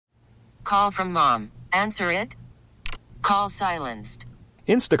call from mom. Answer it. Call silenced.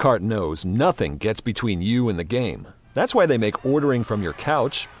 Instacart knows nothing gets between you and the game. That's why they make ordering from your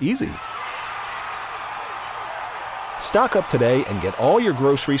couch easy. Stock up today and get all your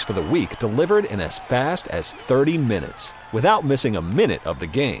groceries for the week delivered in as fast as 30 minutes without missing a minute of the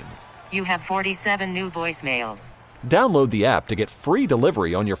game. You have 47 new voicemails. Download the app to get free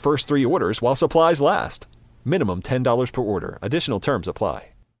delivery on your first 3 orders while supplies last. Minimum $10 per order. Additional terms apply.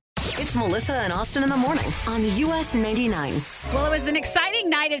 It's Melissa and Austin in the morning on US 99. Well, it was an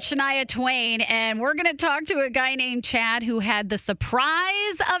exciting night at Shania Twain, and we're going to talk to a guy named Chad who had the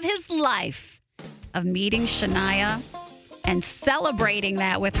surprise of his life of meeting Shania and celebrating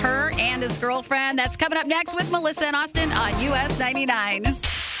that with her and his girlfriend. That's coming up next with Melissa and Austin on US 99.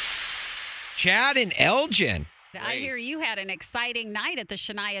 Chad and Elgin. I hear you had an exciting night at the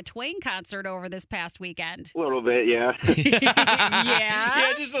Shania Twain concert over this past weekend. A little bit, yeah.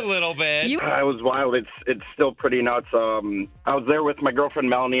 Yeah? Just a little bit. It was wild. It's still pretty nuts. I was there with my girlfriend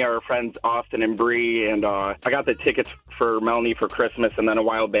Melanie, our friends Austin and Bree, and I got the tickets for Melanie for Christmas, and then a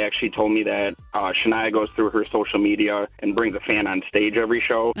while back she told me that Shania goes through her social media and brings a fan on stage every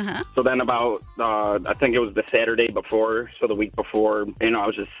show. Uh-huh. So then about, I think it was the Saturday before, so the week before, I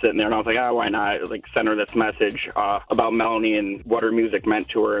was just sitting there and I was like, why not? Like, send her this message about Melanie and what her music meant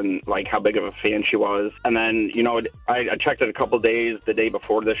to her and like how big of a fan she was. And then, I checked it a couple days the day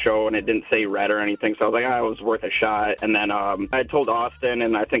before the show and it didn't say red or anything. So I was like, it was worth a shot. And then I told Austin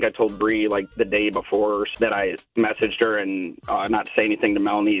and I think I told Bree like the day before that I messaged her and not to say anything to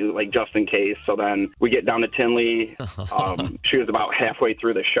Melanie, like just in case. So then we get down to Tinley. She was about halfway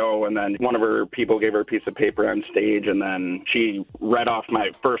through the show and then one of her people gave her a piece of paper on stage and then she read off my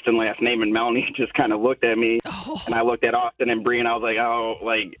first and last name and Melanie just kind of looked at me. And I looked at Austin and Bree and I was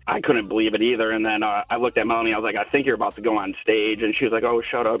like, I couldn't believe it either. And then I looked at Melanie, I was like, I think you're about to go on stage. And she was like, oh,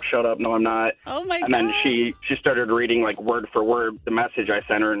 shut up. No, I'm not. Oh, my God. And then she started reading like word for word the message I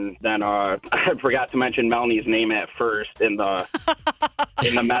sent her. And then I forgot to mention Melanie's name at first in the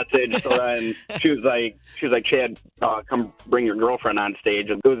message. So then she was like, Chad, come bring your girlfriend on stage.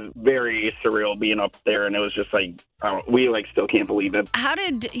 And it was very surreal being up there. And it was just like, we like still can't believe it. How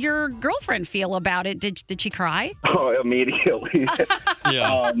did your girlfriend feel about it? Did she cry? Oh, immediately.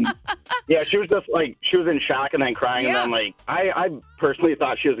 Yeah. Yeah, she was just like, she was in shock and then crying. Yeah. And then like, I personally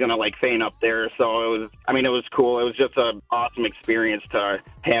thought she was going to like faint up there. So it was cool. It was just an awesome experience to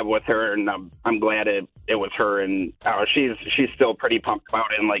have with her. And I'm glad it was her. And she's still pretty pumped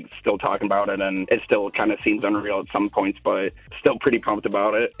about it and like still talking about it. And it still kind of seems unreal at some points, but still pretty pumped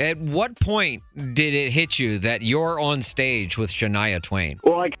about it. At what point did it hit you that you're on stage with Shania Twain?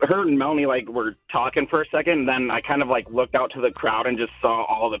 Well, like her and Melanie like were talking for a second, and then I kind of like looked out to the crowd and just saw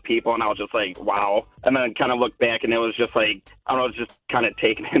all the people, and I was just like, wow. And then kind of looked back, and it was just like, I don't know, it was just kind of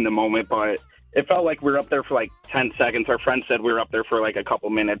taken in the moment, but it felt like we were up there for like 10 seconds. Our friend said we were up there for like a couple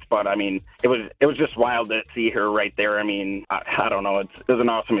minutes, but I mean, it was just wild to see her right there. I mean, I don't know. It was an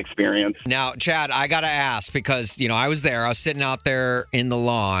awesome experience. Now, Chad, I got to ask because, I was there. I was sitting out there in the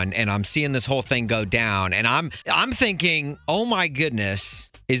lawn and I'm seeing this whole thing go down and I'm thinking, oh my goodness,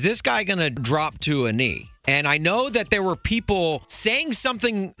 is this guy going to drop to a knee? And I know that there were people saying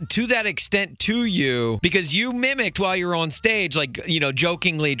something to that extent to you because you mimicked while you were on stage, like,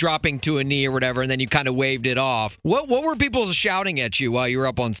 jokingly dropping to a knee or whatever, and then you kind of waved it off. What were people shouting at you while you were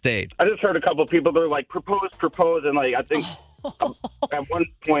up on stage? I just heard a couple of people that were like, propose, and like, I think at one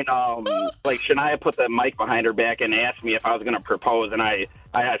point, like Shania put the mic behind her back and asked me if I was going to propose, and I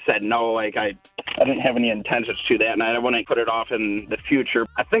said no, like I didn't have any intentions to that, and I wouldn't put it off in the future.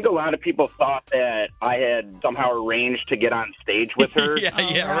 I think a lot of people thought that I had somehow arranged to get on stage with her.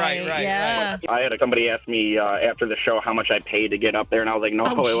 Right. Yeah. I had somebody ask me after the show how much I paid to get up there, and I was like, no,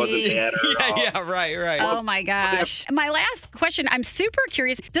 it wasn't that. Right. Oh, my gosh. My last question, I'm super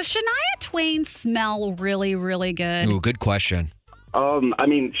curious. Does Shania Twain smell really, really good? Ooh, good question. I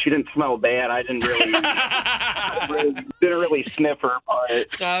mean, she didn't smell bad. I didn't really sniff her, but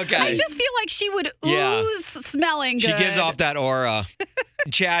okay. I just feel like she would ooze smelling good. She gives off that aura.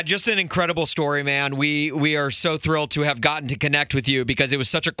 Chad, just an incredible story, man. We are so thrilled to have gotten to connect with you because it was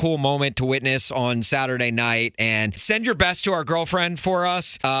such a cool moment to witness on Saturday night. And send your best to our girlfriend for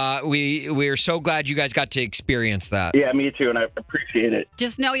us. We are so glad you guys got to experience that. Yeah, me too, and I appreciate it.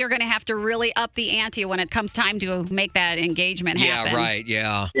 Just know you're going to have to really up the ante when it comes time to make that engagement happen. Yeah, right,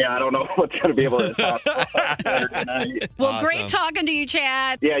 yeah. Yeah, I don't know what's going to be able to talk about tonight. Well, Awesome. Great talking to you,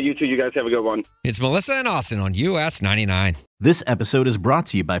 Chad. Yeah, you too. You guys have a good one. It's Melissa and Austin on US 99. This episode is brought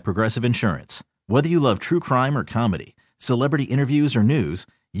to you by Progressive Insurance. Whether you love true crime or comedy, celebrity interviews or news,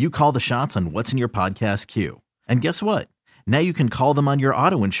 you call the shots on what's in your podcast queue. And guess what? Now you can call them on your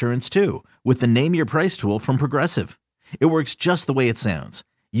auto insurance too with the Name Your Price tool from Progressive. It works just the way it sounds.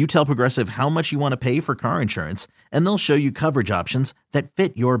 You tell Progressive how much you want to pay for car insurance, and they'll show you coverage options that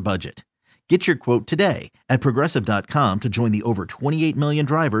fit your budget. Get your quote today at Progressive.com to join the over 28 million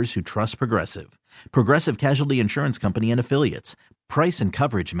drivers who trust Progressive. Progressive Casualty Insurance Company and Affiliates. Price and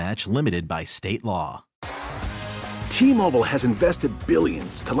coverage match limited by state law. T-Mobile has invested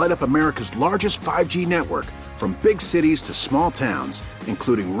billions to light up America's largest 5G network, from big cities to small towns,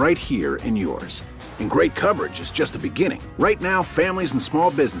 including right here in yours. And great coverage is just the beginning. Right now, families and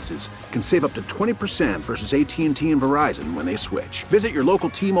small businesses can save up to 20% versus AT&T and Verizon when they switch. Visit your local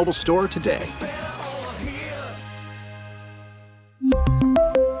T-Mobile store today.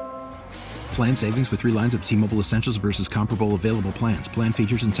 Plan savings with 3 lines of T-Mobile Essentials versus comparable available plans. Plan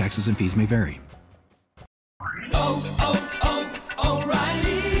features and taxes and fees may vary.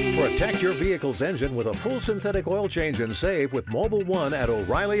 Protect your vehicle's engine with a full synthetic oil change and save with Mobile One at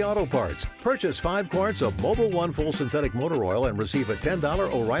O'Reilly Auto Parts. Purchase 5 quarts of Mobile One full synthetic motor oil and receive a $10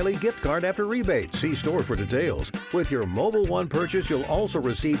 O'Reilly gift card after rebate. See store for details. With your Mobile One purchase, you'll also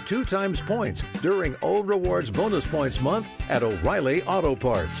receive 2 times points during O Rewards Bonus Points Month at O'Reilly Auto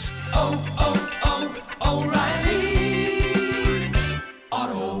Parts. O'Reilly.